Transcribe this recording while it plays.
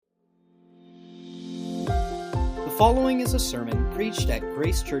following is a sermon preached at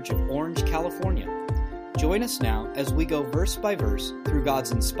Grace Church of Orange, California. Join us now as we go verse by verse through God's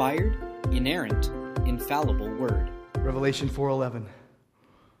inspired, inerrant, infallible Word. Revelation 4:11.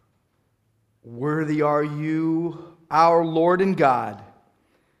 Worthy are you, our Lord and God,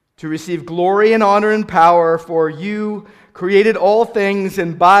 to receive glory and honor and power, for you created all things,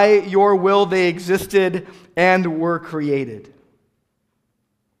 and by your will they existed and were created.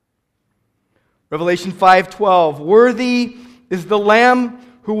 Revelation 5:12. Worthy is the Lamb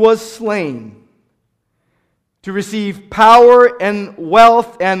who was slain to receive power and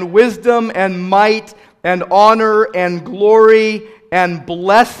wealth and wisdom and might and honor and glory and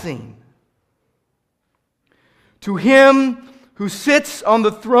blessing. To him who sits on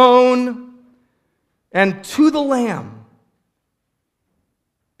the throne and to the Lamb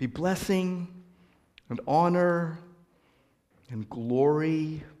be blessing and honor and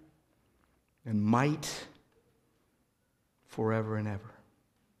glory and might forever and ever.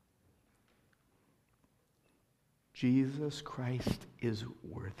 Jesus Christ is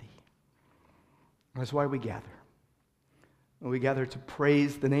worthy. That's why we gather. We gather to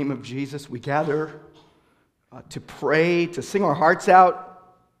praise the name of Jesus. We gather to pray, to sing our hearts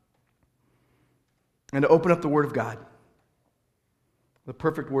out, and to open up the Word of God, the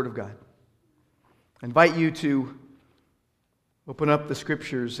perfect Word of God. I invite you to open up the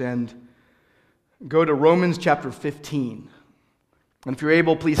Scriptures and go to Romans chapter 15. And if you're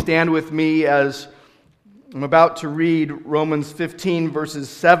able, please stand with me as I'm about to read Romans 15, verses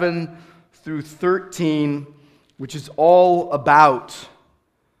 7 through 13, which is all about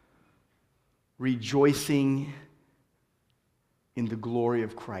rejoicing in the glory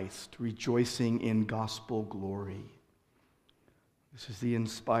of Christ, rejoicing in gospel glory. This is the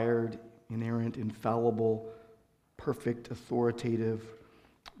inspired, inerrant, infallible, perfect, authoritative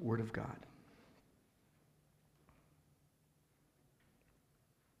Word of God.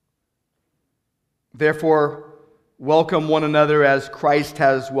 Therefore, welcome one another as Christ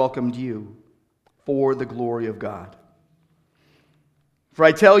has welcomed you, for the glory of God. For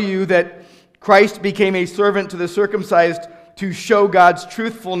I tell you that Christ became a servant to the circumcised to show God's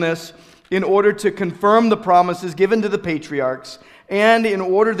truthfulness, in order to confirm the promises given to the patriarchs, and in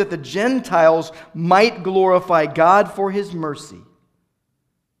order that the Gentiles might glorify God for his mercy.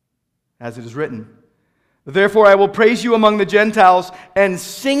 As it is written, therefore I will praise you among the Gentiles and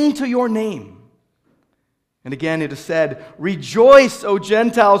sing to your name. And again it is said, rejoice, O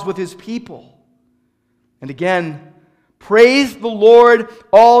Gentiles, with his people. And again, praise the Lord,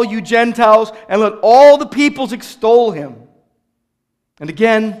 all you Gentiles, and let all the peoples extol him. And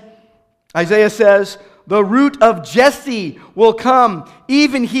again, Isaiah says, the root of Jesse will come,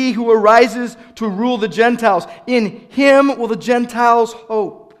 even he who arises to rule the Gentiles. In him will the Gentiles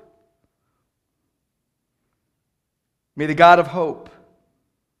hope. May the God of hope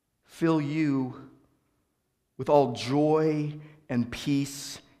fill you with all joy and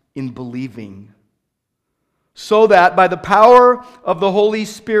peace in believing, so that by the power of the Holy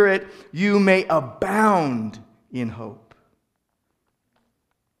Spirit you may abound in hope.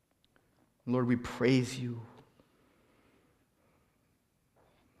 Lord, we praise you.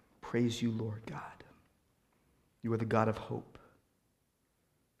 Praise you, Lord God. You are the God of hope.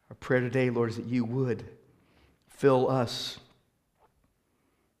 Our prayer today, Lord, is that you would fill us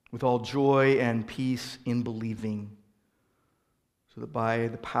with all joy and peace in believing, so that by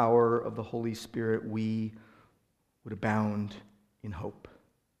the power of the Holy Spirit we would abound in hope.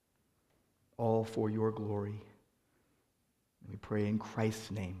 All for your glory. We pray in Christ's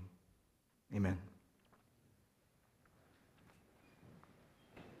name. Amen.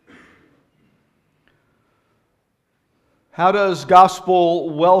 How does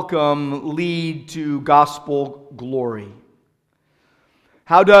gospel welcome lead to gospel glory?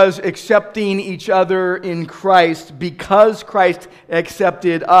 How does accepting each other in Christ, because Christ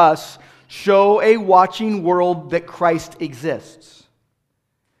accepted us, show a watching world that Christ exists?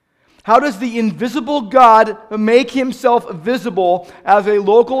 How does the invisible God make himself visible as a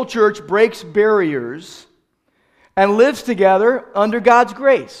local church breaks barriers and lives together under God's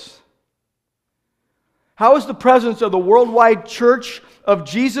grace? How is the presence of the worldwide church of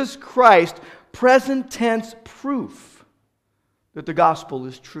Jesus Christ present tense proof that the gospel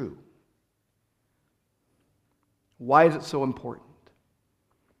is true? Why is it so important?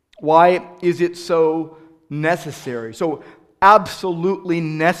 Why is it so necessary, so absolutely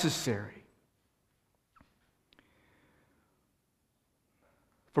necessary?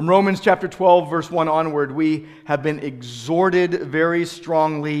 From Romans chapter 12, verse 1 onward, we have been exhorted very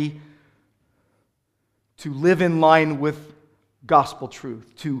strongly to live in line with gospel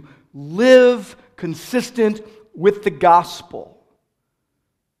truth, to live consistent, with the gospel.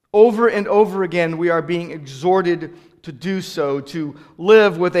 Over and over again, we are being exhorted to do so, to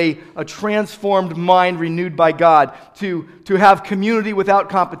live with a transformed mind renewed by God, to have community without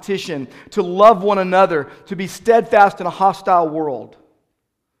competition, to love one another, to be steadfast in a hostile world.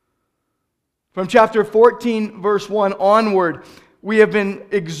 From chapter 14, verse 1 onward, we have been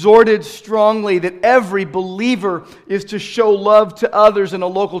exhorted strongly that every believer is to show love to others in a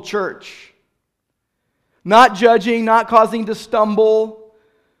local church. Not judging, not causing to stumble,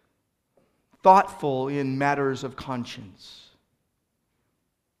 thoughtful in matters of conscience.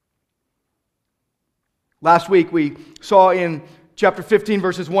 Last week we saw in chapter 15,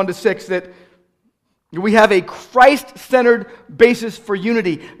 verses 1 to 6, that we have a Christ-centered basis for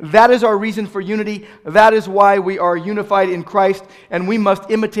unity. That is our reason for unity. That is why we are unified in Christ, and we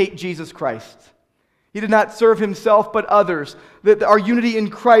must imitate Jesus Christ. He did not serve himself, but others. That our unity in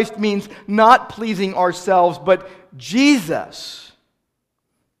Christ means not pleasing ourselves, but Jesus.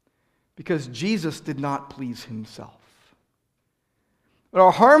 Because Jesus did not please himself. But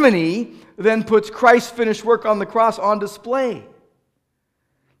our harmony then puts Christ's finished work on the cross on display.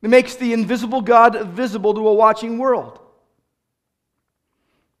 It makes the invisible God visible to a watching world.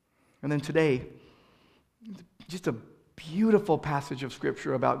 And then today, just a beautiful passage of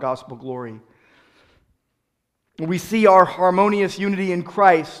Scripture about gospel glory. We see our harmonious unity in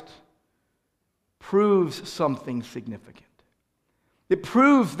Christ proves something significant. It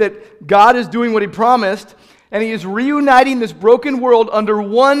proves that God is doing what he promised, and he is reuniting this broken world under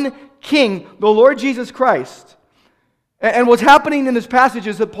one King, the Lord Jesus Christ. And what's happening in this passage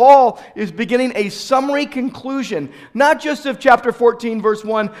is that Paul is beginning a summary conclusion, not just of chapter 14, verse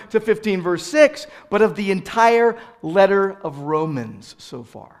 1 to 15, verse 6, but of the entire letter of Romans so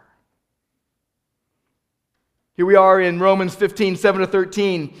far. Here we are in Romans 15, 7 to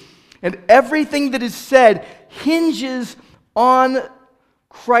 13, and everything that is said hinges on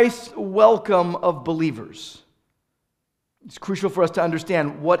Christ's welcome of believers. It's crucial for us to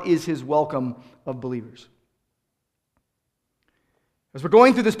understand what is his welcome of believers. As we're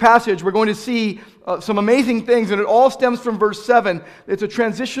going through this passage, we're going to see some amazing things, and it all stems from verse 7. It's a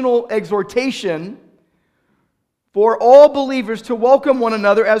transitional exhortation for all believers to welcome one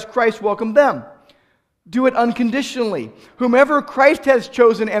another as Christ welcomed them. Do it unconditionally. Whomever Christ has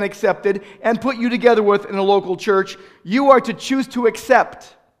chosen and accepted and put you together with in a local church, you are to choose to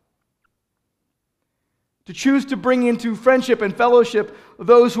accept. To choose to bring into friendship and fellowship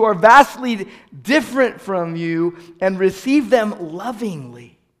those who are vastly different from you and receive them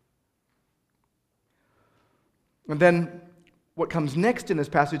lovingly. And then what comes next in this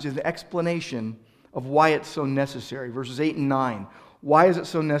passage is an explanation of why it's so necessary. Verses 8 and 9. Why is it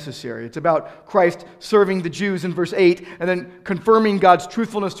so necessary? It's about Christ serving the Jews in verse 8, and then confirming God's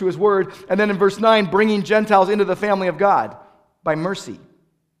truthfulness to his word, and then in verse 9, bringing Gentiles into the family of God by mercy.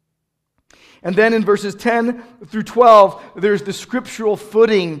 And then in verses 10 through 12, there's the scriptural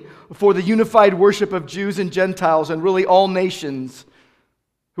footing for the unified worship of Jews and Gentiles and really all nations,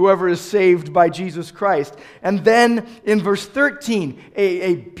 whoever is saved by Jesus Christ. And then in verse 13,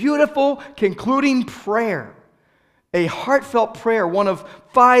 a beautiful concluding prayer, a heartfelt prayer, one of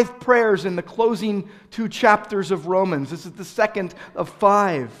 5 prayers in the closing 2 chapters of Romans. This is the second of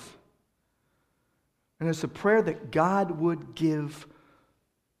 5. And it's a prayer that God would give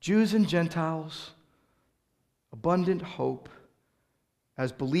Jews and Gentiles abundant hope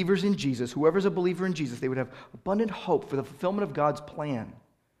as believers in Jesus. Whoever's a believer in Jesus, they would have abundant hope for the fulfillment of God's plan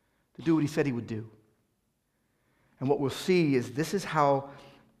to do what he said he would do. And what we'll see is this is how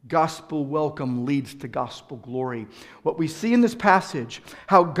gospel welcome leads to gospel glory. What we see in this passage,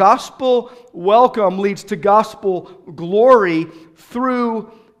 how gospel welcome leads to gospel glory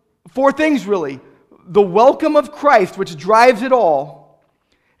through 4 things really. The welcome of Christ, which drives it all,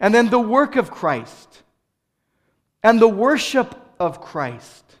 and then the work of Christ, and the worship of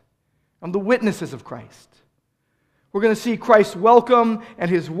Christ, and the witnesses of Christ. We're going to see Christ's welcome and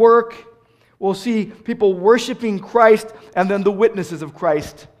his work. We'll see people worshiping Christ, and then the witnesses of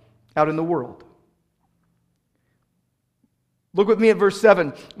Christ out in the world. Look with me at verse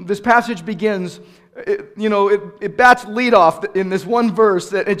 7. This passage begins, it bats lead off in this one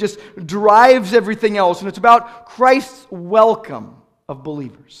verse that it just drives everything else, and it's about Christ's welcome of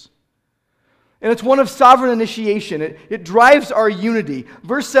believers. And it's one of sovereign initiation. It drives our unity.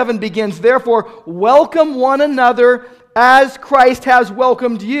 Verse 7 begins, therefore, welcome one another as Christ has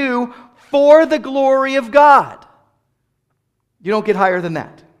welcomed you for the glory of God. You don't get higher than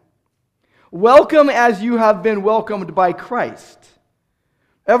that. Welcome as you have been welcomed by Christ.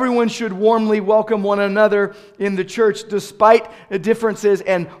 Everyone should warmly welcome one another in the church despite the differences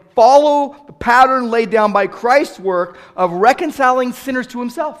and follow the pattern laid down by Christ's work of reconciling sinners to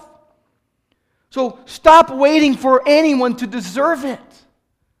himself. So stop waiting for anyone to deserve it.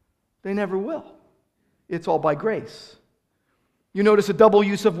 They never will. It's all by grace. You notice a double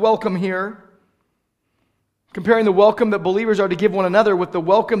use of welcome here. Comparing the welcome that believers are to give one another with the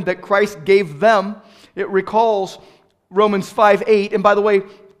welcome that Christ gave them, it recalls Romans 5:8. And by the way,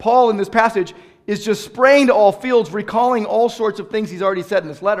 Paul in this passage is just spraying to all fields, recalling all sorts of things he's already said in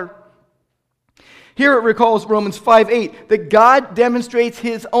this letter. Here it recalls Romans 5:8, that God demonstrates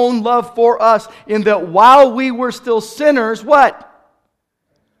his own love for us in that while we were still sinners, what?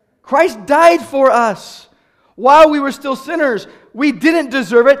 Christ died for us. While we were still sinners, we didn't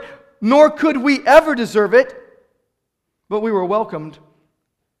deserve it, nor could we ever deserve it, but we were welcomed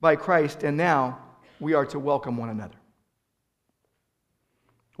by Christ, and now we are to welcome one another.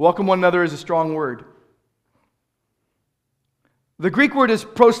 Welcome one another is a strong word. The Greek word is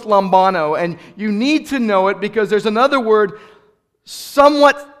proslambano, and you need to know it because there's another word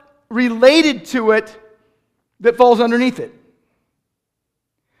somewhat related to it that falls underneath it.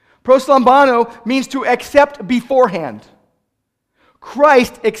 Proslambano means to accept beforehand.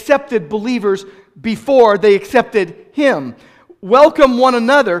 Christ accepted believers before they accepted him. Welcome one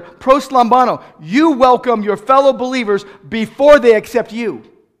another, proslambano. You welcome your fellow believers before they accept you.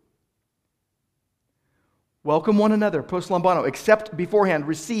 Welcome one another, proslambano. Accept beforehand,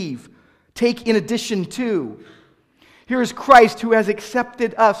 receive, take in addition to. Here is Christ who has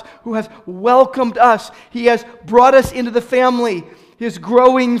accepted us, who has welcomed us. He has brought us into the family, his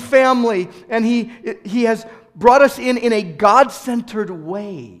growing family, and he has brought us in a God-centered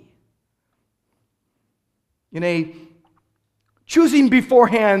way. In a choosing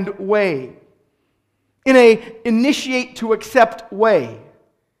beforehand way. In a initiate to accept way.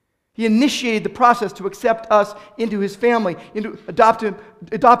 He initiated the process to accept us into his family, into adopt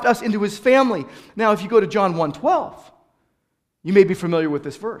us into his family. Now, if you go to John 1:12, you may be familiar with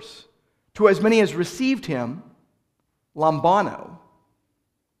this verse. To as many as received him, lambano,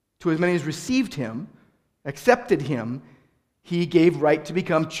 to as many as received him, accepted him, he gave right to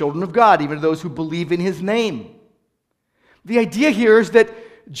become children of God, even to those who believe in his name. The idea here is that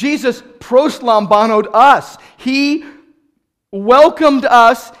Jesus proslambanoed us. He welcomed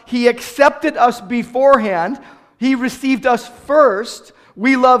us. He accepted us beforehand. He received us first.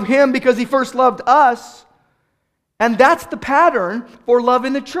 We love him because he first loved us. And that's the pattern for love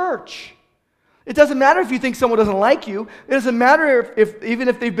in the church. It doesn't matter if you think someone doesn't like you. It doesn't matter if even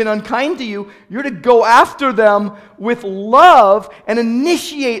if they've been unkind to you, you're to go after them with love and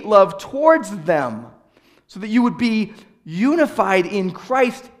initiate love towards them so that you would be unified in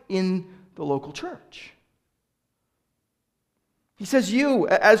Christ in the local church. He says you,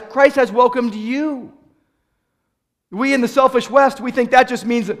 as Christ has welcomed you. We in the selfish West, we think that just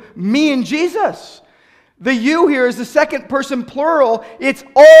means me and Jesus. The you here is the second person plural. It's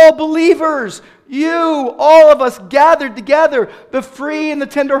all believers. You, all of us gathered together, the free and the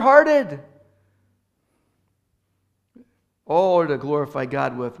tenderhearted. All are to glorify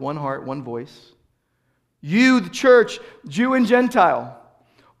God with one heart, one voice. You, the church, Jew and Gentile,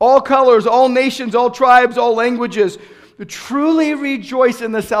 all colors, all nations, all tribes, all languages, to truly rejoice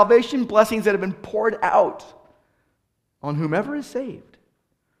in the salvation blessings that have been poured out on whomever is saved.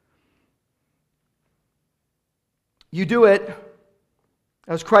 You do it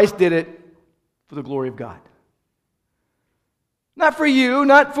as Christ did it for the glory of God. Not for you,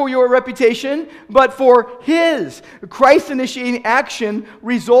 not for your reputation, but for his. Christ initiating action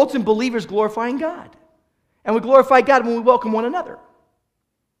results in believers glorifying God. And we glorify God when we welcome one another.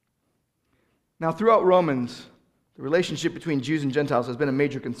 Now, throughout Romans, the relationship between Jews and Gentiles has been a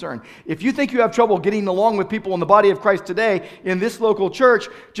major concern. If you think you have trouble getting along with people in the body of Christ today in this local church,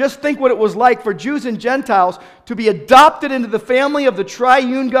 just think what it was like for Jews and Gentiles to be adopted into the family of the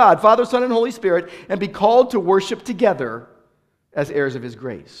triune God, Father, Son, and Holy Spirit, and be called to worship together as heirs of his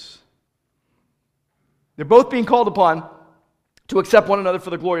grace. They're both being called upon to accept one another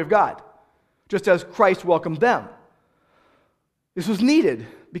for the glory of God, just as Christ welcomed them. This was needed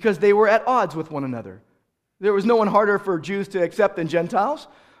because they were at odds with one another. There was no one harder for Jews to accept than Gentiles.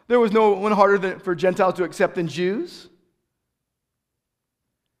 There was no one harder for Gentiles to accept than Jews.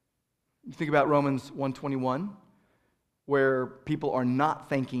 You think about Romans 1:21, where people are not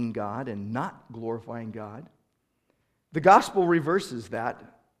thanking God and not glorifying God. The gospel reverses that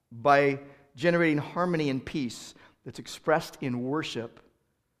by generating harmony and peace that's expressed in worship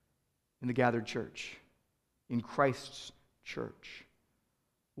in the gathered church, in Christ's church,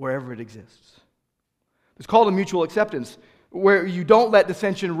 wherever it exists. It's called a mutual acceptance. where you don't let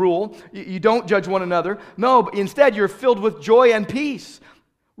dissension rule, you don't judge one another. No, but instead you're filled with joy and peace.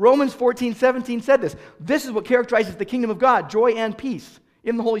 Romans 14:17 said this. This is what characterizes the kingdom of God, joy and peace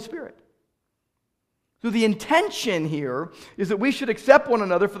in the Holy Spirit. So the intention here is that we should accept one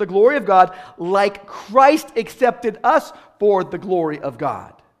another for the glory of God like Christ accepted us for the glory of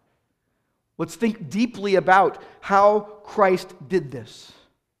God. Let's think deeply about how Christ did this.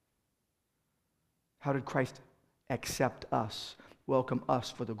 How did Christ accept us, welcome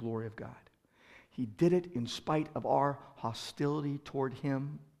us for the glory of God? He did it in spite of our hostility toward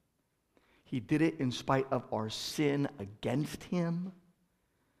Him. He did it in spite of our sin against Him.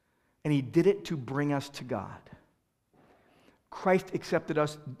 And He did it to bring us to God. Christ accepted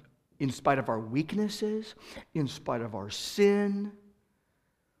us in spite of our weaknesses, in spite of our sin.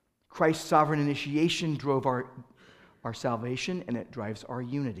 Christ's sovereign initiation drove our salvation, and it drives our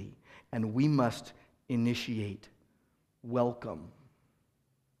unity. And we must initiate welcome.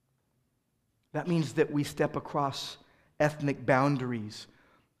 That means that we step across ethnic boundaries.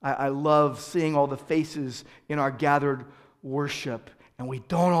 I love seeing all the faces in our gathered worship. And we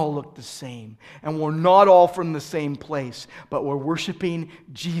don't all look the same. And we're not all from the same place. But we're worshiping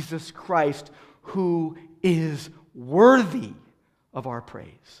Jesus Christ, who is worthy of our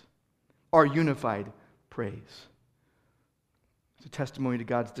praise. Our unified praise. It's a testimony to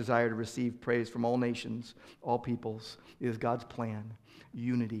God's desire to receive praise from all nations, all peoples. It is God's plan.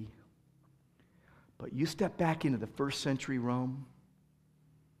 Unity. But you step back into the first century Rome,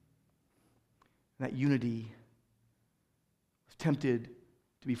 and that unity was tempted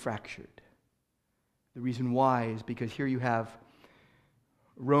to be fractured. The reason why is because here you have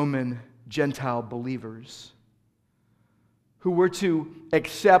Roman Gentile believers who were to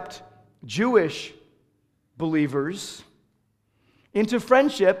accept Jewish believers into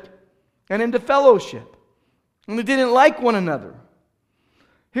friendship and into fellowship. And they didn't like one another.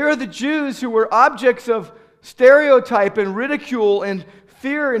 Here are the Jews who were objects of stereotype and ridicule and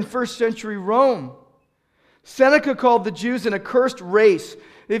fear in first century Rome. Seneca called the Jews an accursed race.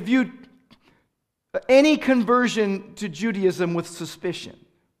 They viewed any conversion to Judaism with suspicion.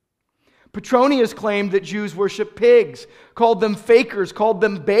 Petronius claimed that Jews worship pigs, called them fakers, called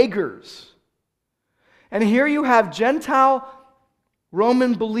them beggars. And here you have Gentile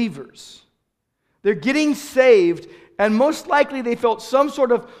Roman believers. They're getting saved, and most likely they felt some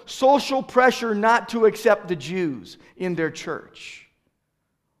sort of social pressure not to accept the Jews in their church.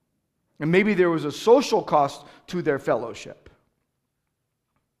 And maybe there was a social cost to their fellowship.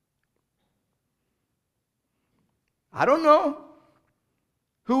 I don't know.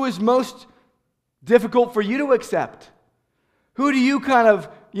 Who is most difficult for you to accept? Who do you kind of,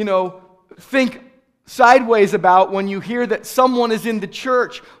 think sideways about when you hear that someone is in the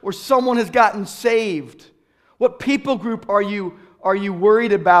church or someone has gotten saved? What people group are you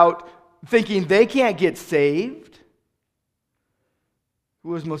worried about thinking they can't get saved?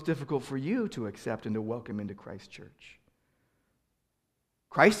 Who is most difficult for you to accept and to welcome into Christ's church?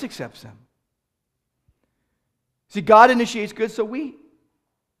 Christ accepts them. See, God initiates good, so we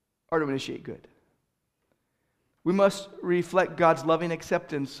are to initiate good. We must reflect God's loving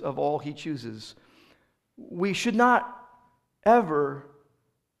acceptance of all He chooses. We should not ever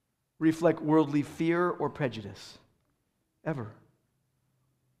reflect worldly fear or prejudice. Ever.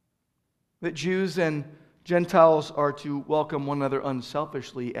 That Jews and Gentiles are to welcome one another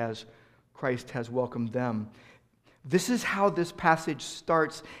unselfishly as Christ has welcomed them. This is how this passage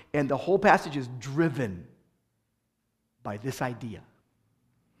starts, and the whole passage is driven by this idea.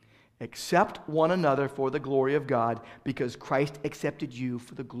 Accept one another for the glory of God because Christ accepted you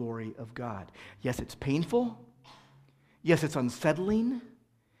for the glory of God. Yes, it's painful. Yes, it's unsettling.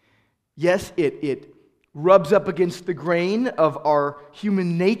 Yes, it rubs up against the grain of our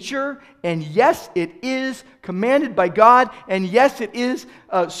human nature. And yes, it is commanded by God. And yes, it is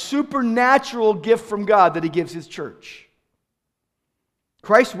a supernatural gift from God that He gives His church.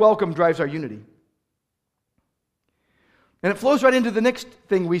 Christ's welcome drives our unity. And it flows right into the next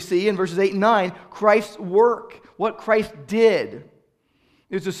thing we see in verses 8 and 9, Christ's work, what Christ did.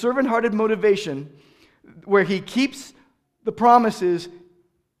 It's a servant-hearted motivation where He keeps the promises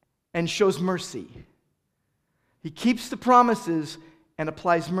and shows mercy. He keeps the promises and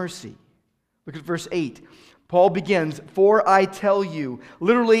applies mercy. Look at verse 8. Paul begins, "For I tell you,"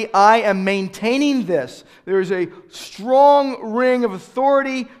 literally, I am maintaining this. There is a strong ring of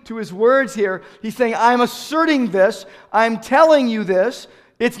authority to his words here. He's saying, I'm asserting this. I'm telling you this.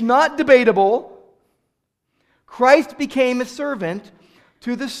 It's not debatable. Christ became a servant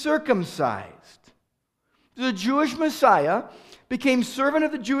to the circumcised. The Jewish Messiah became servant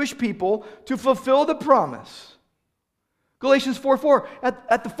of the Jewish people to fulfill the promise. Galatians 4:4,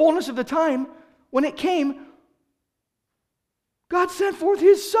 at the fullness of the time, when it came, God sent forth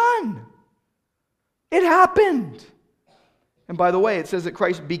His Son. It happened. And by the way, it says that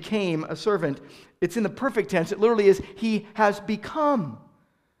Christ became a servant. It's in the perfect tense. It literally is, He has become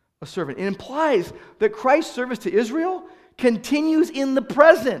a servant. It implies that Christ's service to Israel continues in the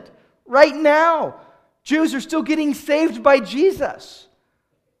present, right now. Jews are still getting saved by Jesus.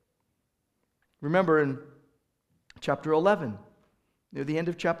 Remember in chapter 11, near the end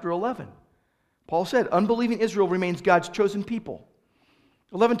of chapter 11, Paul said, unbelieving Israel remains God's chosen people.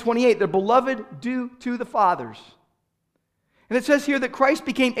 11:28, they're beloved due to the fathers. And it says here that Christ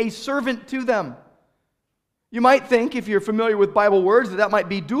became a servant to them. You might think, if you're familiar with Bible words, that might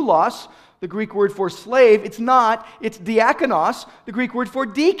be doulos, the Greek word for slave. It's not. It's diakonos, the Greek word for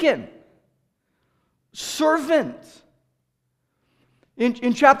deacon. Servant.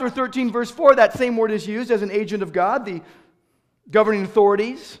 In chapter 13, verse 4, that same word is used as an agent of God. The governing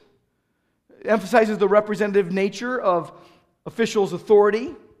authorities emphasizes the representative nature of officials'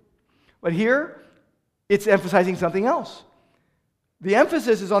 authority. But here, it's emphasizing something else. The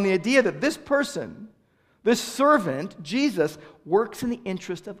emphasis is on the idea that this person, this servant, Jesus, works in the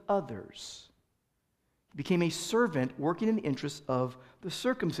interest of others. He became a servant working in the interest of the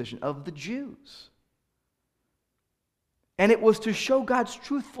circumcision, of the Jews. And it was to show God's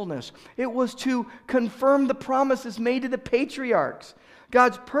truthfulness. It was to confirm the promises made to the patriarchs.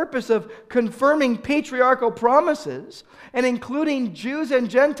 God's purpose of confirming patriarchal promises and including Jews and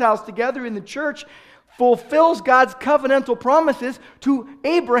Gentiles together in the church fulfills God's covenantal promises to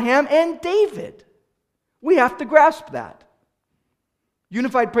Abraham and David. We have to grasp that.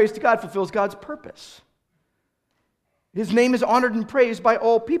 Unified praise to God fulfills God's purpose. His name is honored and praised by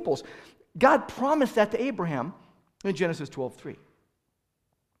all peoples. God promised that to Abraham in Genesis 12:3.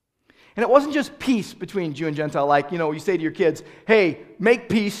 And it wasn't just peace between Jew and Gentile, like, you say to your kids, hey, make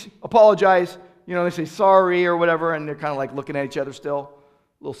peace, apologize. They say sorry or whatever, and they're kind of like looking at each other still,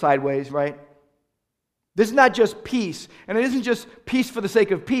 a little sideways, right? This is not just peace, and it isn't just peace for the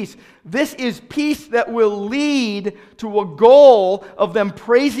sake of peace. This is peace that will lead to a goal of them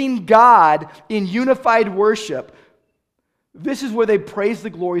praising God in unified worship. This is where they praise the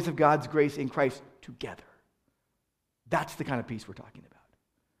glories of God's grace in Christ together. That's the kind of peace we're talking about.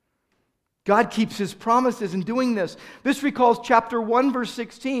 God keeps His promises in doing this. This recalls chapter 1, verse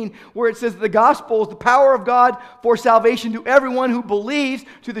 16, where it says the gospel is the power of God for salvation to everyone who believes,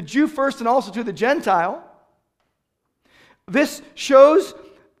 to the Jew first and also to the Gentile. This shows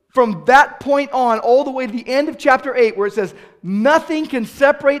from that point on all the way to the end of chapter 8, where it says, nothing can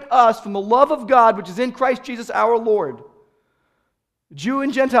separate us from the love of God which is in Christ Jesus our Lord. Jew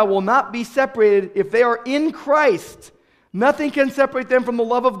and Gentile will not be separated if they are in Christ. Nothing can separate them from the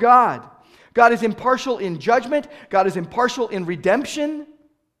love of God. God is impartial in judgment. God is impartial in redemption.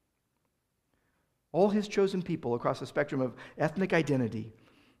 All His chosen people across the spectrum of ethnic identity.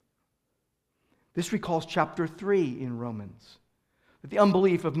 This recalls chapter 3 in Romans. That the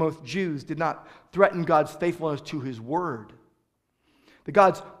unbelief of most Jews did not threaten God's faithfulness to His word. That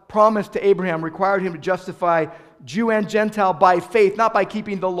God's promise to Abraham required him to justify Jew and Gentile by faith, not by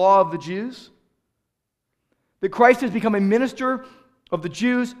keeping the law of the Jews. That Christ has become a minister of the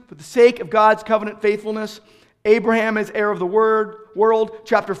Jews for the sake of God's covenant faithfulness. Abraham is heir of the world.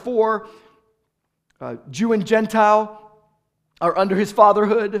 Chapter 4, Jew and Gentile are under his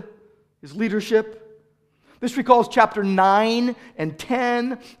fatherhood, his leadership. This recalls chapter 9 and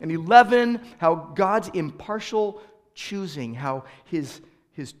 10 and 11, how God's impartial choosing, how his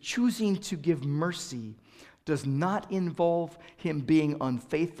choosing to give mercy does not involve Him being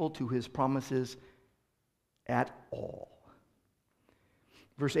unfaithful to His promises at all.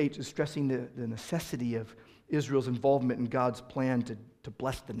 Verse 8 is stressing the necessity of Israel's involvement in God's plan to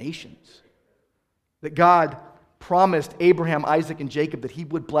bless the nations. That God promised Abraham, Isaac, and Jacob that He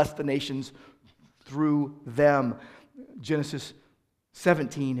would bless the nations through them. Genesis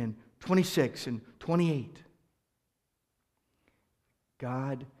 17 and 26 and 28.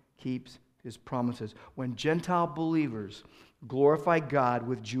 God keeps His promises. When Gentile believers glorify God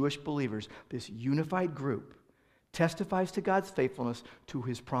with Jewish believers, this unified group testifies to God's faithfulness to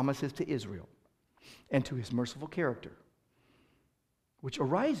His promises to Israel and to His merciful character, which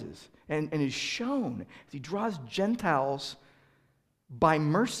arises and is shown as He draws Gentiles by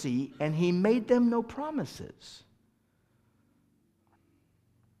mercy, and He made them no promises.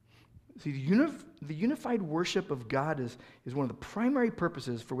 See, the unified worship of God is one of the primary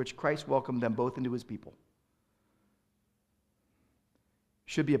purposes for which Christ welcomed them both into His people.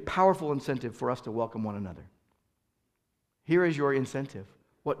 Should be a powerful incentive for us to welcome one another. Here is your incentive,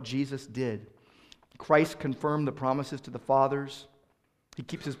 what Jesus did. Christ confirmed the promises to the fathers. He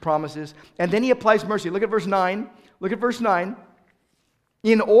keeps his promises. And then he applies mercy. Look at verse 9. Look at verse 9.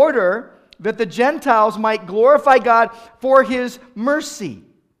 In order that the Gentiles might glorify God for his mercy.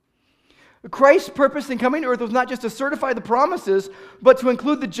 Christ's purpose in coming to earth was not just to certify the promises, but to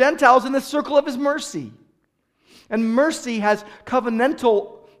include the Gentiles in the circle of his mercy. And mercy has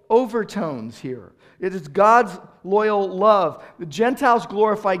covenantal overtones here. It is God's loyal love. The Gentiles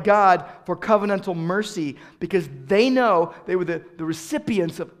glorify God for covenantal mercy because they know they were the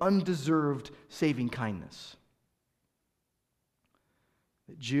recipients of undeserved saving kindness.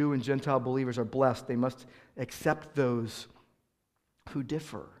 The Jew and Gentile believers are blessed. They must accept those who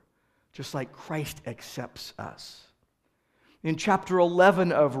differ, just like Christ accepts us. In chapter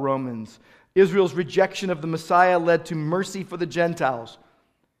 11 of Romans, Israel's rejection of the Messiah led to mercy for the Gentiles.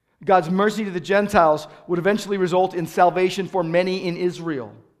 God's mercy to the Gentiles would eventually result in salvation for many in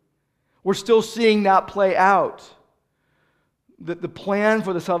Israel. We're still seeing that play out. The plan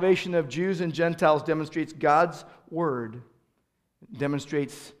for the salvation of Jews and Gentiles demonstrates God's word,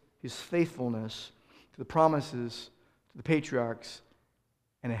 demonstrates his faithfulness to the promises to the patriarchs,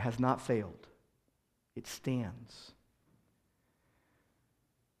 and it has not failed. It stands.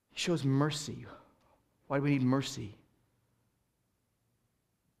 He shows mercy. Why do we need mercy?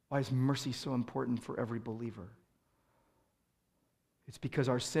 Why is mercy so important for every believer? It's because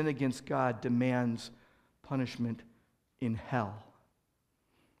our sin against God demands punishment in hell.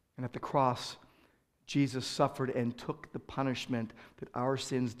 And at the cross, Jesus suffered and took the punishment that our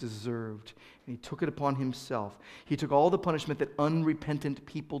sins deserved. And he took it upon himself. He took all the punishment that unrepentant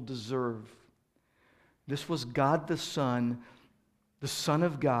people deserve. This was God the Son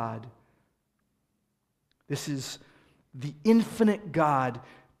of God. This is the infinite God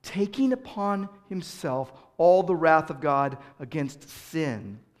taking upon himself all the wrath of God against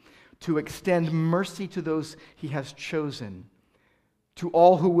sin to extend mercy to those he has chosen, to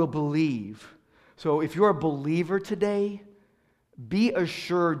all who will believe. So if you're a believer today, be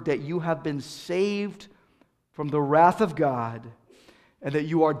assured that you have been saved from the wrath of God and that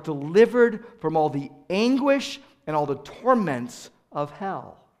you are delivered from all the anguish and all the torments of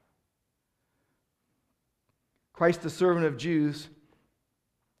hell. Christ, the servant of Jews,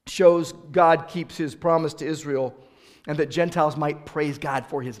 shows God keeps his promise to Israel and that Gentiles might praise God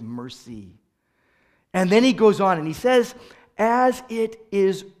for his mercy. And then he goes on and he says, as it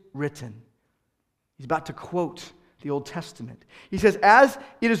is written. He's about to quote the Old Testament. He says, as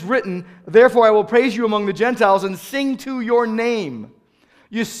it is written, therefore I will praise you among the Gentiles and sing to your name.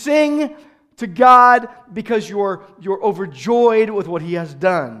 You sing to God because you're overjoyed with what he has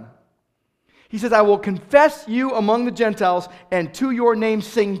done. He says, I will confess you among the Gentiles and to your name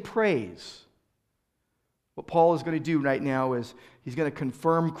sing praise. What Paul is going to do right now is he's going to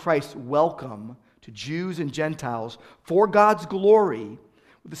confirm Christ's welcome to Jews and Gentiles for God's glory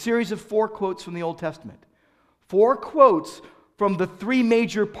with a series of 4 quotes from the Old Testament. 4 quotes from the 3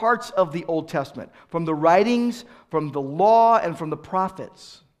 major parts of the Old Testament, from the writings, from the law, and from the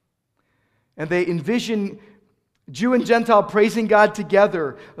prophets. And they envision Jew and Gentile praising God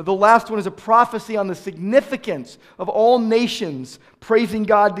together. The last one is a prophecy on the significance of all nations praising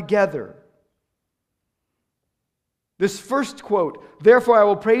God together. This first quote, therefore I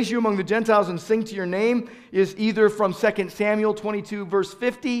will praise you among the Gentiles and sing to your name, is either from 2 Samuel 22 verse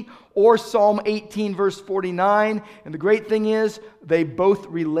 50 or Psalm 18 verse 49. And the great thing is they both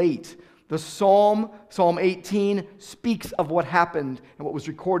relate. The Psalm 18, speaks of what happened and what was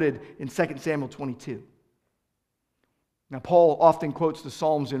recorded in 2 Samuel 22. Now, Paul often quotes the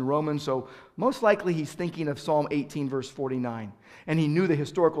Psalms in Romans, so most likely he's thinking of Psalm 18, verse 49. And he knew the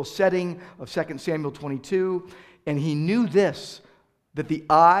historical setting of 2 Samuel 22, and he knew this, that the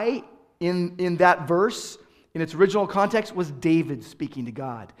I in that verse, in its original context, was David speaking to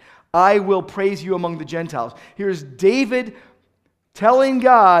God. I will praise you among the Gentiles. Here's David telling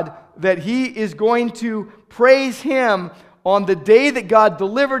God that he is going to praise him on the day that God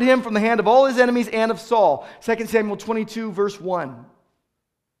delivered him from the hand of all his enemies and of Saul. 2 Samuel 22, verse 1.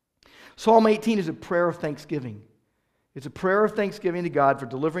 Psalm 18 is a prayer of thanksgiving. It's a prayer of thanksgiving to God for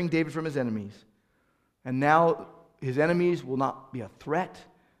delivering David from his enemies. And now his enemies will not be a threat.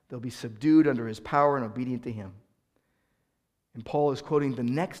 They'll be subdued under his power and obedient to him. And Paul is quoting the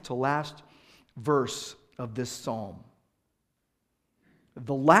next to last verse of this psalm.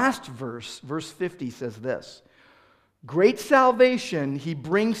 The last verse, verse 50, says this. Great salvation he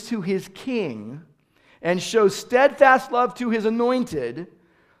brings to his king and shows steadfast love to his anointed,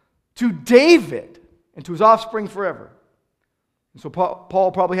 to David and to his offspring forever. And so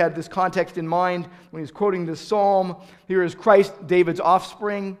Paul probably had this context in mind when he was quoting this psalm. Here is Christ, David's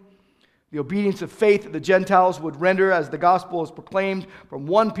offspring, The obedience of faith that the Gentiles would render as the gospel is proclaimed from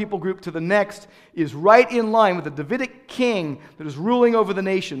one people group to the next is right in line with the Davidic king that is ruling over the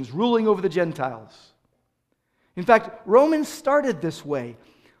nations, ruling over the Gentiles. In fact, Romans started this way.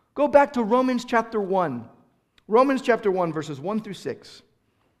 Go back to Romans chapter 1. Romans chapter 1, verses 1 through 6.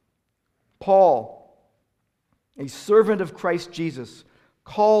 Paul, a servant of Christ Jesus,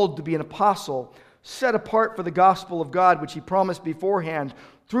 called to be an apostle, set apart for the gospel of God, which he promised beforehand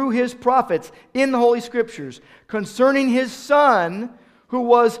through his prophets in the Holy Scriptures, concerning his Son, who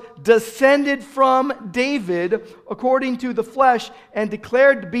was descended from David according to the flesh, and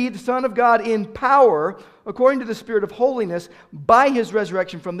declared to be the Son of God in power, according to the Spirit of holiness, by his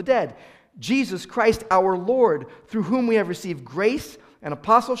resurrection from the dead. Jesus Christ our Lord, through whom we have received grace and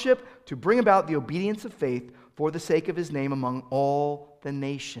apostleship to bring about the obedience of faith for the sake of his name among all the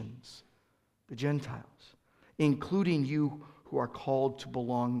nations, the Gentiles, including you who are called to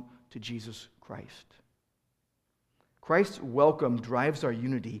belong to Jesus Christ. Christ's welcome drives our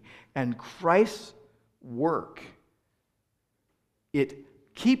unity, and Christ's work, it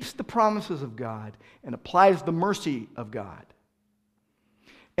keeps the promises of God and applies the mercy of God.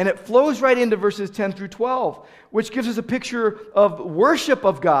 And it flows right into verses 10 through 12, which gives us a picture of worship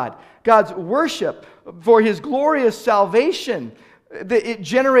of God, God's worship for his glorious salvation. It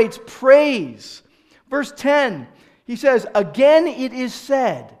generates praise. Verse 10, he says, again it is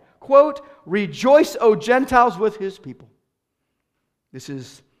said, quote, rejoice, O Gentiles, with his people. This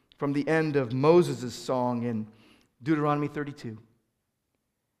is from the end of Moses' song in Deuteronomy 32.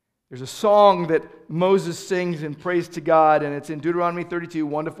 There's a song that Moses sings in praise to God, and it's in Deuteronomy 32,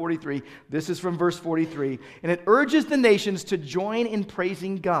 1 to 43. This is from verse 43. And it urges the nations to join in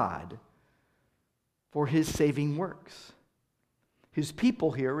praising God for his saving works. His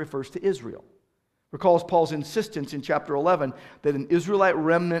people here refers to Israel. Recalls Paul's insistence in chapter 11 that an Israelite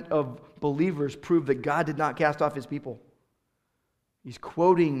remnant of believers proved that God did not cast off his people. He's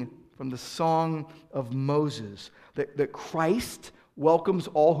quoting from the song of Moses that Christ welcomes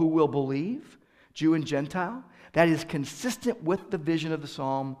all who will believe, Jew and Gentile. That is consistent with the vision of the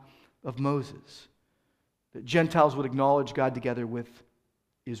Psalm of Moses, that Gentiles would acknowledge God together with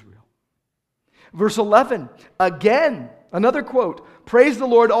Israel. Verse 11, again, another quote. Praise the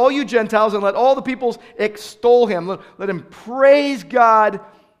Lord, all you Gentiles, and let all the peoples extol him. Let him praise God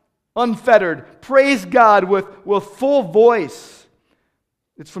unfettered. Praise God with full voice.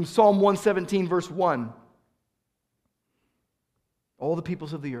 It's from Psalm 117, verse 1. All the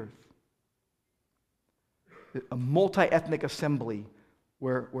peoples of the earth. A multi-ethnic assembly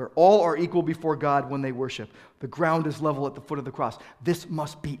where all are equal before God when they worship. The ground is level at the foot of the cross. This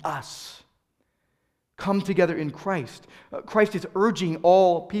must be us. Come together in Christ. Christ is urging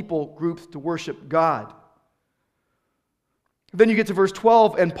all people groups to worship God. Then you get to verse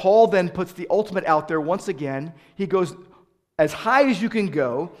 12, and Paul then puts the ultimate out there once again. He goes as high as you can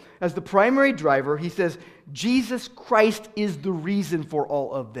go. As the primary driver, he says, Jesus Christ is the reason for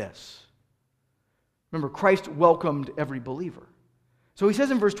all of this. Remember, Christ welcomed every believer. So he says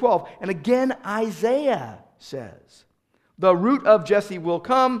in verse 12, and again Isaiah says, the root of Jesse will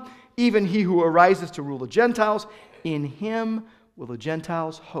come, even he who arises to rule the Gentiles. In him will the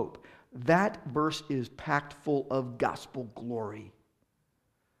Gentiles hope. That verse is packed full of gospel glory.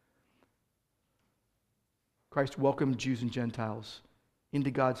 Christ welcomed Jews and Gentiles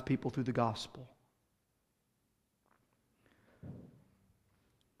into God's people through the gospel.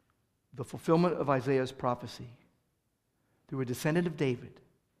 The fulfillment of Isaiah's prophecy through a descendant of David,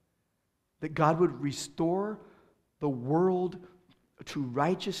 that God would restore the world to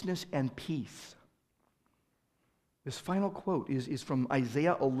righteousness and peace. This final quote is from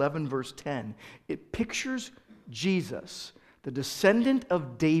Isaiah 11, verse 10. It pictures Jesus, the descendant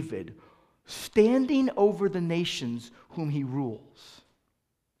of David, standing over the nations whom he rules.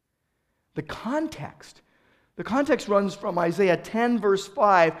 The context runs from Isaiah 10, verse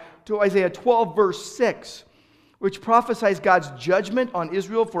 5 to Isaiah 12, verse 6, which prophesies God's judgment on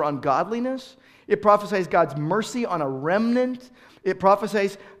Israel for ungodliness. It prophesies God's mercy on a remnant. It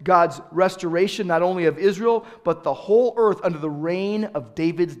prophesies God's restoration not only of Israel, but the whole earth under the reign of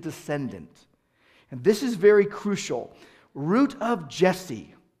David's descendant. And this is very crucial. Root of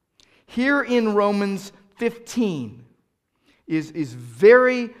Jesse, here in Romans 15, is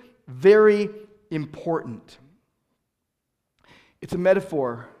very, very important. It's a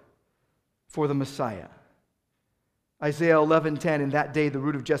metaphor for the Messiah. Isaiah 11:10, in that day the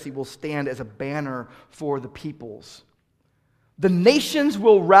root of Jesse will stand as a banner for the peoples. The nations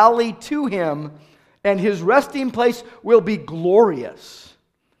will rally to him, and his resting place will be glorious.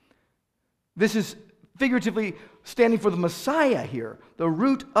 This is figuratively standing for the Messiah here, the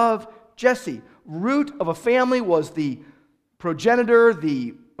root of Jesse. Root of a family was the progenitor,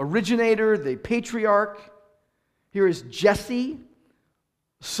 the originator, the patriarch. Here is Jesse,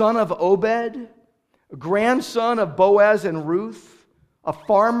 son of Obed, grandson of Boaz and Ruth, a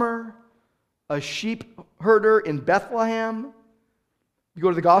farmer, a sheep herder in Bethlehem. You go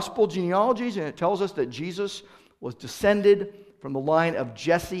to the gospel genealogies and it tells us that Jesus was descended from the line of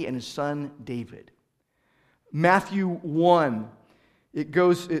Jesse and his son David. Matthew 1,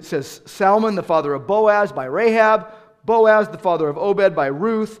 it says Salmon, the father of Boaz by Rahab, Boaz, the father of Obed by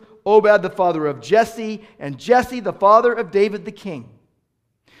Ruth, Obed, the father of Jesse, and Jesse, the father of David the king.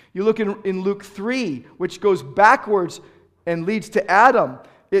 You look in Luke 3, which goes backwards and leads to Adam.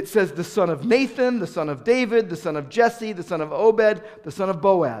 It says the son of Nathan, the son of David, the son of Jesse, the son of Obed, the son of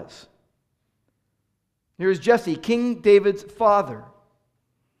Boaz. Here's Jesse, King David's father.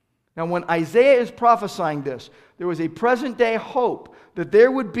 Now, when Isaiah is prophesying this, there was a present-day hope that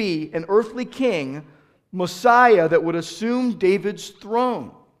there would be an earthly king, Messiah, that would assume David's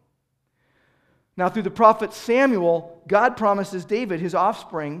throne. Now, through the prophet Samuel, God promises David, his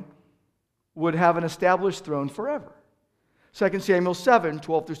offspring, would have an established throne forever. 2 Samuel 7,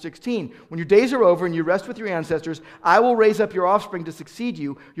 12 through 16. When your days are over and you rest with your ancestors, I will raise up your offspring to succeed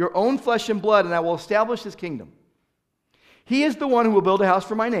you, your own flesh and blood, and I will establish his kingdom. He is the one who will build a house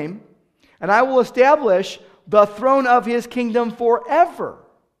for my name, and I will establish the throne of his kingdom forever.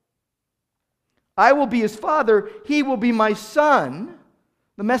 I will be his father, he will be my son.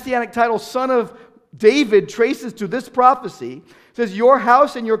 The messianic title, Son of David, traces to this prophecy. It says, your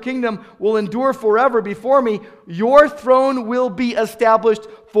house and your kingdom will endure forever before me. Your throne will be established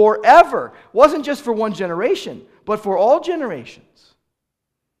forever. It wasn't just for one generation, but for all generations.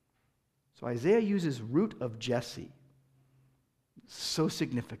 So Isaiah uses root of Jesse. So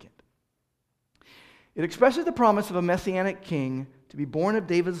significant. It expresses the promise of a messianic king to be born of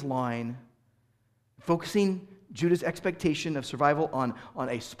David's line, focusing Judah's expectation of survival on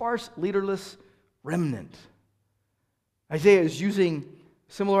a sparse, leaderless remnant. Isaiah is using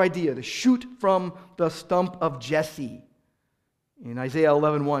a similar idea, to shoot from the stump of Jesse in Isaiah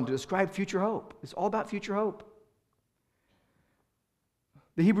 11:1 to describe future hope. It's all about future hope.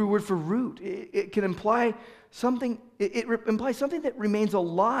 The Hebrew word for root, it can imply something, it implies something that remains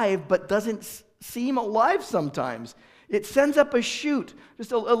alive but doesn't seem alive sometimes. It sends up a shoot,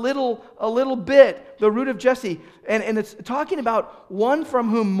 just a little bit, the root of Jesse. And it's talking about one from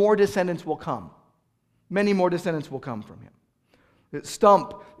whom more descendants will come. Many more descendants will come from him. The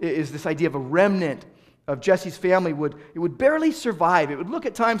stump is this idea of a remnant of Jesse's family. It would barely survive. It would look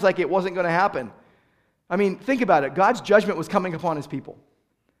at times like it wasn't going to happen. I mean, think about it. God's judgment was coming upon his people.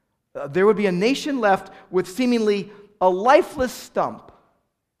 There would be a nation left with seemingly a lifeless stump.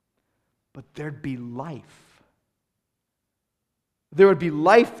 But there'd be life. There would be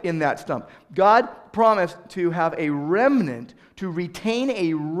life in that stump. God promised to have a remnant, to retain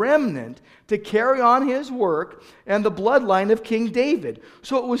a remnant, to carry on his work and the bloodline of King David.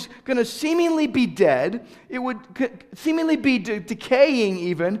 So it was going to seemingly be dead. It would seemingly be decaying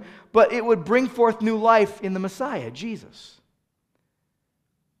even, but it would bring forth new life in the Messiah, Jesus.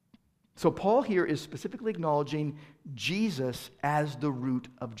 So Paul here is specifically acknowledging Jesus as the root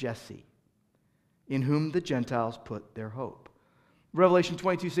of Jesse, in whom the Gentiles put their hope. Revelation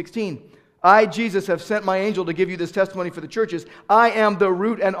 22:16, I, Jesus, have sent my angel to give you this testimony for the churches. I am the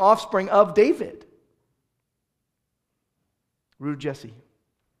root and offspring of David. Root of Jesse.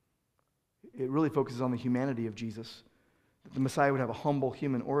 It really focuses on the humanity of Jesus. The Messiah would have a humble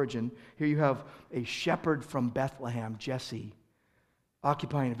human origin. Here you have a shepherd from Bethlehem, Jesse,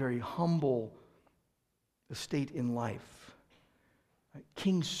 occupying a very humble estate in life.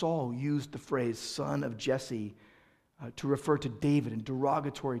 King Saul used the phrase son of Jesse to refer to David in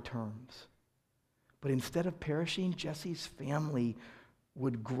derogatory terms. But instead of perishing, Jesse's family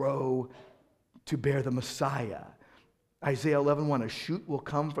would grow to bear the Messiah. Isaiah 11:1, a shoot will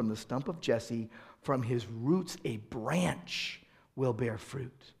come from the stump of Jesse, from his roots a branch will bear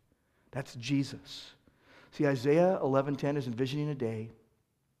fruit. That's Jesus. See, Isaiah 11:10 is envisioning a day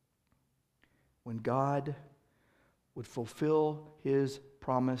when God would fulfill his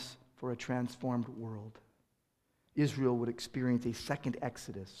promise for a transformed world. Israel would experience a second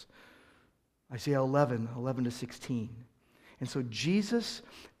Exodus. Isaiah 11:11-16. And so Jesus,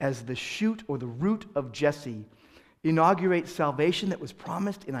 as the shoot or the root of Jesse, inaugurates salvation that was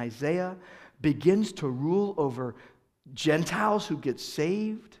promised in Isaiah, begins to rule over Gentiles who get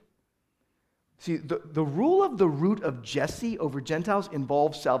saved. See, the rule of the root of Jesse over Gentiles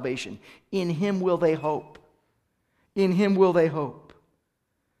involves salvation. In him will they hope. In him will they hope.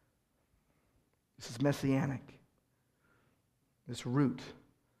 This is messianic. This root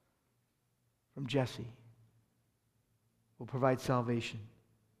from Jesse will provide salvation,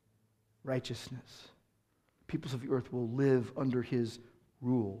 righteousness. Peoples of the earth will live under his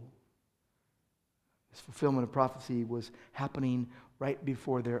rule. This fulfillment of prophecy was happening right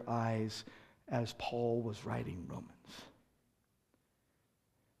before their eyes as Paul was writing Romans.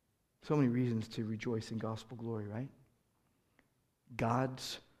 So many reasons to rejoice in gospel glory, right?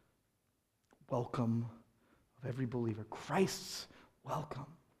 God's welcome of every believer. Christ's welcome.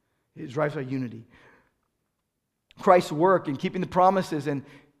 It drives our unity. Christ's work in keeping the promises and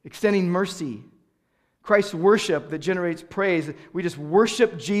extending mercy. Christ's worship that generates praise. We just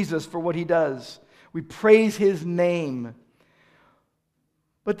worship Jesus for what he does. We praise his name.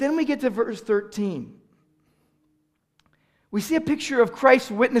 But then we get to verse 13. We see a picture of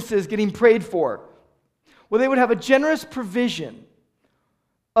Christ's witnesses getting prayed for, where they would have a generous provision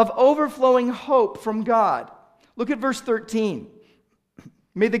of overflowing hope from God. Look at verse 13.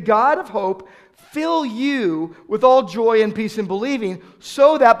 May the God of hope fill you with all joy and peace in believing,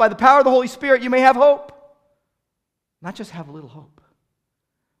 so that by the power of the Holy Spirit you may have hope. Not just have a little hope,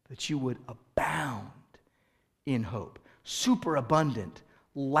 that you would abound in hope. Superabundant,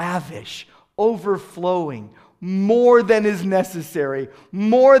 lavish, overflowing, more than is necessary,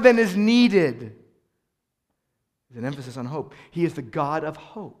 more than is needed. There's an emphasis on hope. He is the God of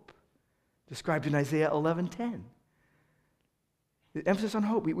hope, described in Isaiah 11:10. The emphasis on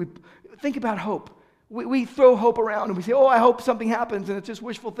hope. We think about hope. We throw hope around and we say, oh, I hope something happens, and it's just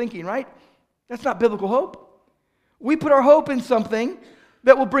wishful thinking, right? That's not biblical hope. We put our hope in something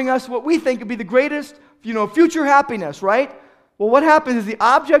that will bring us what we think would be the greatest, future happiness, right? Well, what happens is the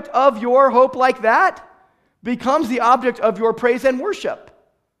object of your hope like that becomes the object of your praise and worship.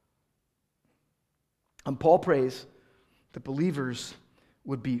 And Paul prays that believers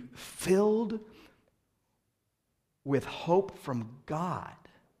would be filled with hope from God.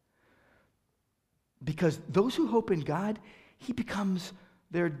 Because those who hope in God, he becomes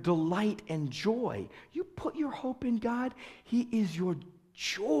their delight and joy. You put your hope in God, he is your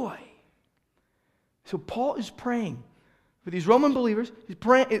joy. So Paul is praying for these Roman believers. He's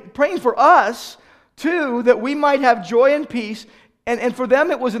praying for us, too, that we might have joy and peace. And for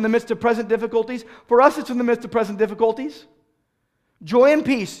them, it was in the midst of present difficulties. For us, it's in the midst of present difficulties. Joy and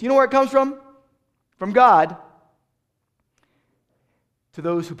peace. You know where it comes from? From God. To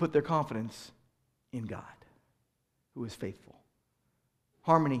those who put their confidence in God, who is faithful.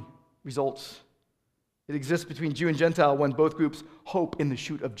 Harmony results. It exists between Jew and Gentile when both groups hope in the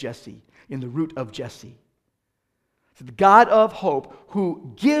shoot of Jesse, in the root of Jesse. So the God of hope,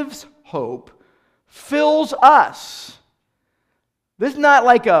 who gives hope, fills us. This is not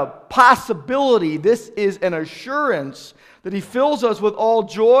like a possibility. This is an assurance that he fills us with all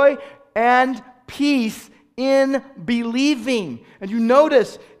joy and peace in believing. And you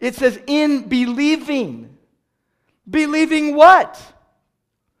notice it says in believing. Believing what?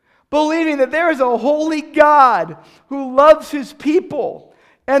 Believing that there is a holy God who loves his people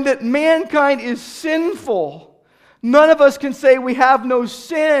and that mankind is sinful. None of us can say we have no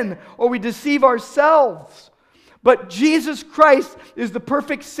sin or we deceive ourselves. But Jesus Christ is the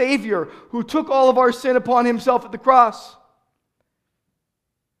perfect Savior who took all of our sin upon himself at the cross.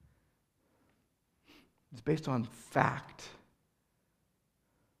 It's based on fact.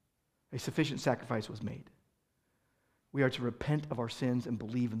 A sufficient sacrifice was made. We are to repent of our sins and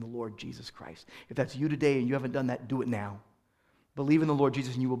believe in the Lord Jesus Christ. If that's you today and you haven't done that, do it now. Believe in the Lord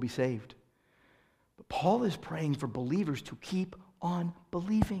Jesus and you will be saved. But Paul is praying for believers to keep on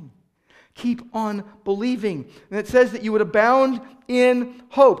believing. Keep on believing. And it says that you would abound in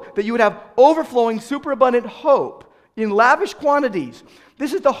hope, that you would have overflowing, superabundant hope in lavish quantities.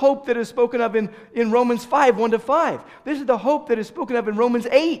 This is the hope that is spoken of in Romans 5, 1-5. This is the hope that is spoken of in Romans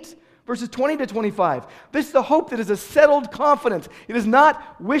 8, verses 20-25. This is the hope that is a settled confidence. It is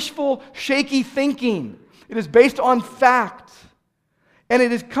not wishful, shaky thinking. It is based on fact. And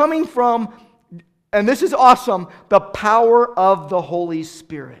it is coming from, and this is awesome, the power of the Holy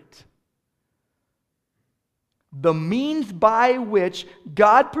Spirit. The means by which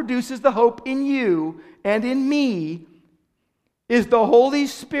God produces the hope in you and in me is the Holy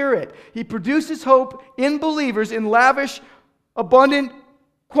Spirit. He produces hope in believers in lavish, abundant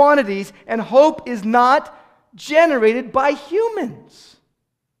quantities, and hope is not generated by humans.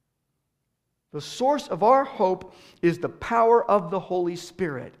 The source of our hope is the power of the Holy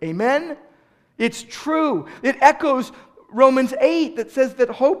Spirit. Amen? It's true. It echoes Romans 8 that says that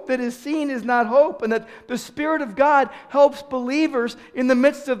hope that is seen is not hope, and that the Spirit of God helps believers in the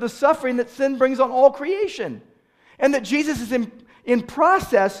midst of the suffering that sin brings on all creation. And that Jesus is in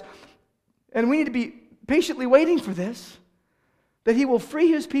process, and we need to be patiently waiting for this, that he will free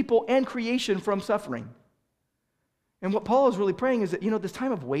his people and creation from suffering. And what Paul is really praying is that, this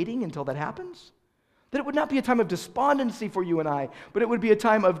time of waiting until that happens, that it would not be a time of despondency for you and I, but it would be a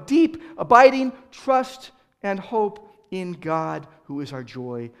time of deep, abiding trust and hope in God, who is our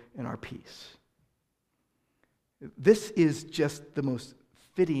joy and our peace. This is just the most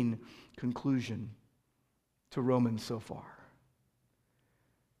fitting conclusion to Romans so far.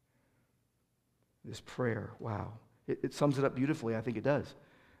 This prayer, wow. It sums it up beautifully. I think it does.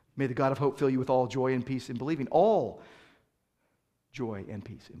 May the God of hope fill you with all joy and peace in believing. All joy and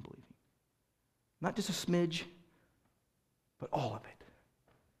peace in believing. Not just a smidge, but all of it.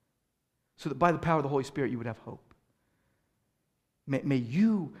 So that by the power of the Holy Spirit you would have hope. May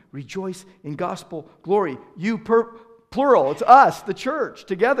you rejoice in gospel glory. You, plural, it's us, the church,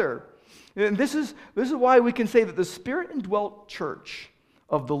 together. And this is why we can say that the Spirit-indwelt church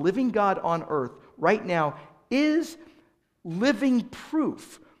of the living God on earth right now is living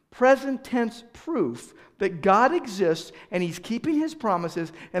proof, present tense proof, that God exists and He's keeping His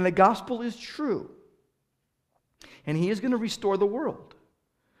promises and the gospel is true. And He is going to restore the world.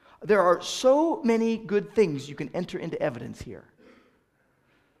 There are so many good things you can enter into evidence here.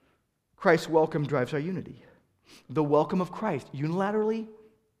 Christ's welcome drives our unity. The welcome of Christ, unilaterally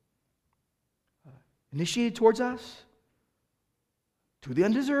initiated towards us, to the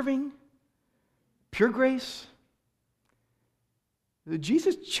undeserving, pure grace.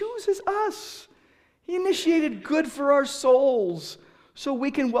 Jesus chooses us. He initiated good for our souls so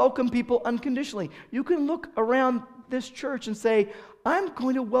we can welcome people unconditionally. You can look around this church and say, I'm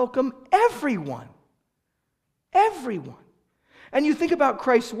going to welcome everyone. Everyone. And you think about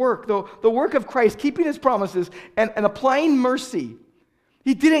Christ's work, the work of Christ, keeping His promises and applying mercy.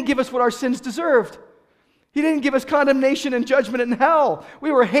 He didn't give us what our sins deserved. He didn't give us condemnation and judgment in hell.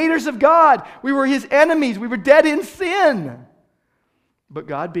 We were haters of God. We were His enemies. We were dead in sin. But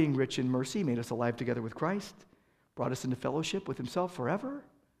God, being rich in mercy, made us alive together with Christ, brought us into fellowship with Himself forever.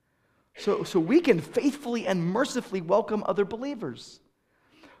 So we can faithfully and mercifully welcome other believers.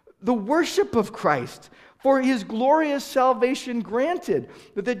 The worship of Christ for His glorious salvation granted,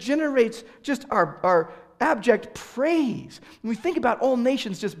 that generates just our abject praise. When we think about all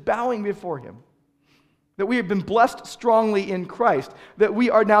nations just bowing before Him, that we have been blessed strongly in Christ, that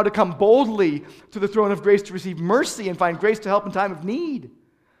we are now to come boldly to the throne of grace to receive mercy and find grace to help in time of need.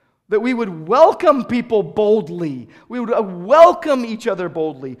 That we would welcome people boldly. We would welcome each other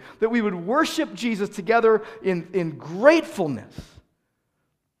boldly. That we would worship Jesus together in gratefulness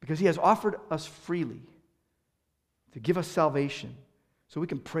because He has offered us freely to give us salvation. So we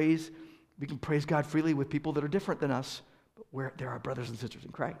can praise God freely with people that are different than us, but they're our brothers and sisters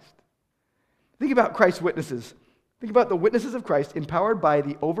in Christ. Think about Christ's witnesses. Think about the witnesses of Christ empowered by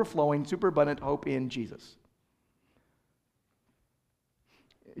the overflowing, superabundant hope in Jesus.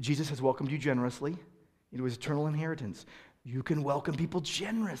 Jesus has welcomed you generously into His eternal inheritance. You can welcome people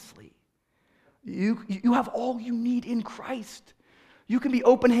generously. You have all you need in Christ. You can be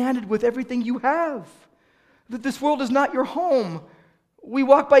open-handed with everything you have. That this world is not your home. We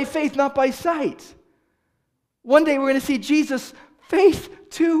walk by faith, not by sight. One day we're going to see Jesus face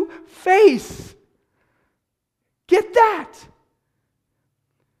to face. Get that.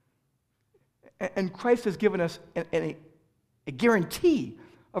 And Christ has given us a guarantee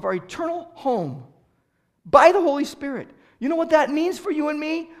of our eternal home by the Holy Spirit. You know what that means for you and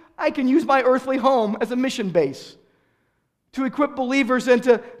me? I can use my earthly home as a mission base to equip believers and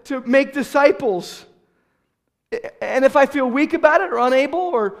to make disciples. And if I feel weak about it or unable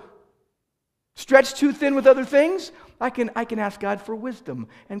or stretched too thin with other things, I can ask God for wisdom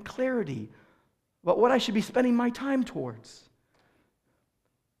and clarity about what I should be spending my time towards.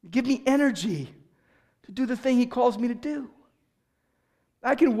 Give me energy to do the thing He calls me to do.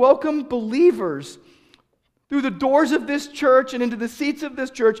 I can welcome believers through the doors of this church and into the seats of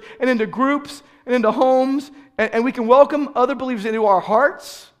this church and into groups and into homes, and we can welcome other believers into our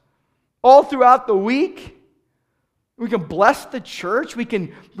hearts all throughout the week. We can bless the church. We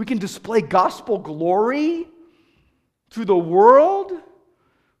can display gospel glory through the world.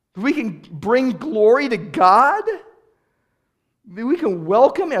 We can bring glory to God. We can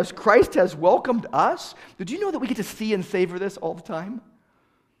welcome as Christ has welcomed us. Did you know that we get to see and savor this all the time?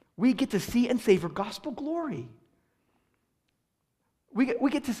 We get to see and savor gospel glory. We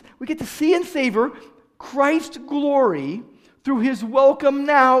get to see and savor Christ's glory through His welcome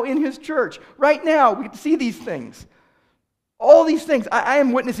now in His church. Right now, we get to see these things. All these things. I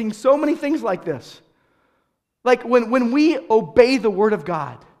am witnessing so many things like this. Like when we obey the Word of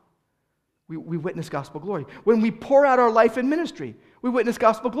God, we witness gospel glory. When we pour out our life in ministry, We witness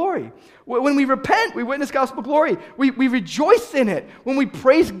gospel glory. When we repent, we witness gospel glory. We rejoice in it. When we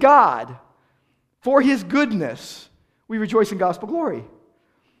praise God for his goodness, we rejoice in gospel glory.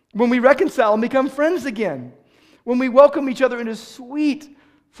 When we reconcile and become friends again. When we welcome each other into sweet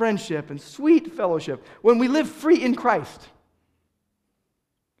friendship and sweet fellowship. When we live free in Christ,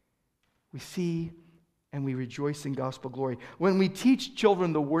 we see and we rejoice in gospel glory. When we teach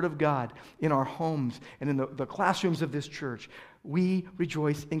children the Word of God in our homes and in the classrooms of this church, we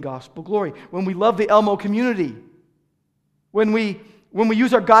rejoice in gospel glory. When we love the Elmo community, when we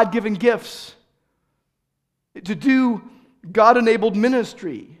use our God-given gifts to do God-enabled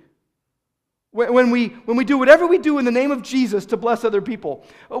ministry, when we do whatever we do in the name of Jesus to bless other people,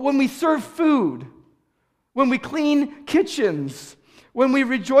 when we serve food, when we clean kitchens, when we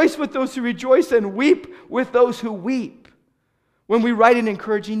rejoice with those who rejoice and weep with those who weep, when we write an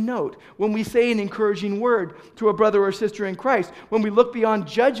encouraging note, when we say an encouraging word to a brother or sister in Christ, when we look beyond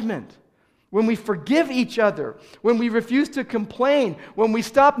judgment, when we forgive each other, when we refuse to complain, when we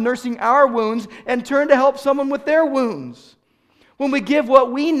stop nursing our wounds and turn to help someone with their wounds, when we give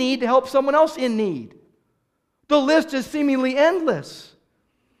what we need to help someone else in need. The list is seemingly endless.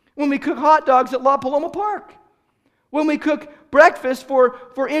 When we cook hot dogs at La Paloma Park, when we cook breakfast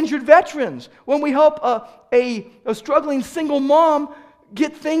for injured veterans, when we help a struggling single mom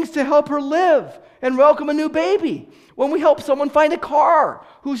get things to help her live and welcome a new baby, when we help someone find a car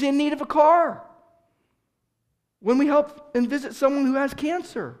who's in need of a car, when we help and visit someone who has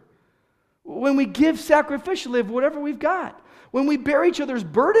cancer, when we give sacrificially of whatever we've got, when we bear each other's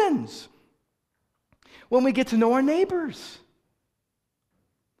burdens, when we get to know our neighbors,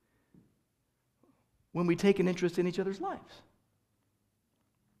 when we take an interest in each other's lives,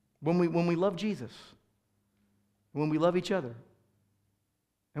 when we love Jesus, when we love each other,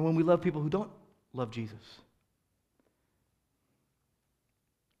 and when we love people who don't love Jesus.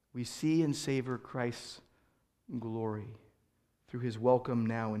 We see and savor Christ's glory through his welcome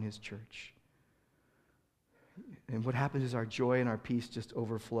now in his church. And what happens is our joy and our peace just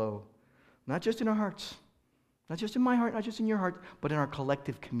overflow, not just in our hearts, not just in my heart, not just in your heart, but in our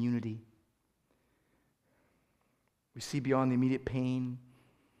collective community. We see beyond the immediate pain,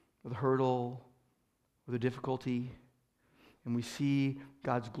 or the hurdle, or the difficulty, and we see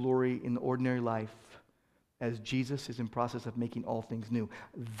God's glory in the ordinary life as Jesus is in process of making all things new.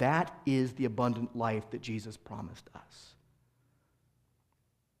 That is the abundant life that Jesus promised us.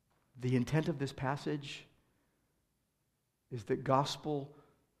 The intent of this passage is that gospel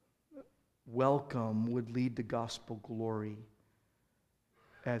welcome would lead to gospel glory.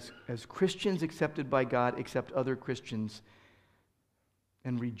 As Christians accepted by God, accept other Christians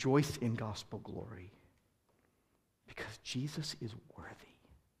and rejoice in gospel glory. Because Jesus is worthy.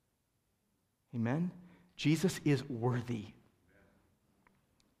 Amen? Jesus is worthy.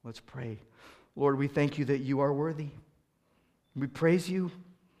 Let's pray. Lord, we thank you that you are worthy. We praise you.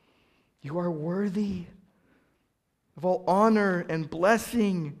 You are worthy of all honor and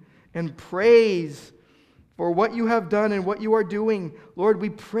blessing and praise for what you have done and what you are doing. Lord, we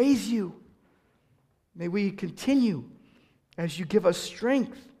praise you. May we continue as you give us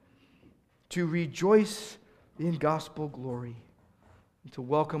strength to rejoice in gospel glory and to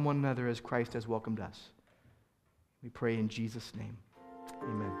welcome one another as Christ has welcomed us. We pray in Jesus' name.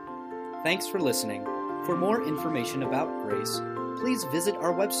 Amen. Thanks for listening. For more information about Grace, please visit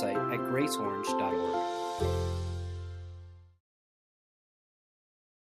our website at graceorange.org.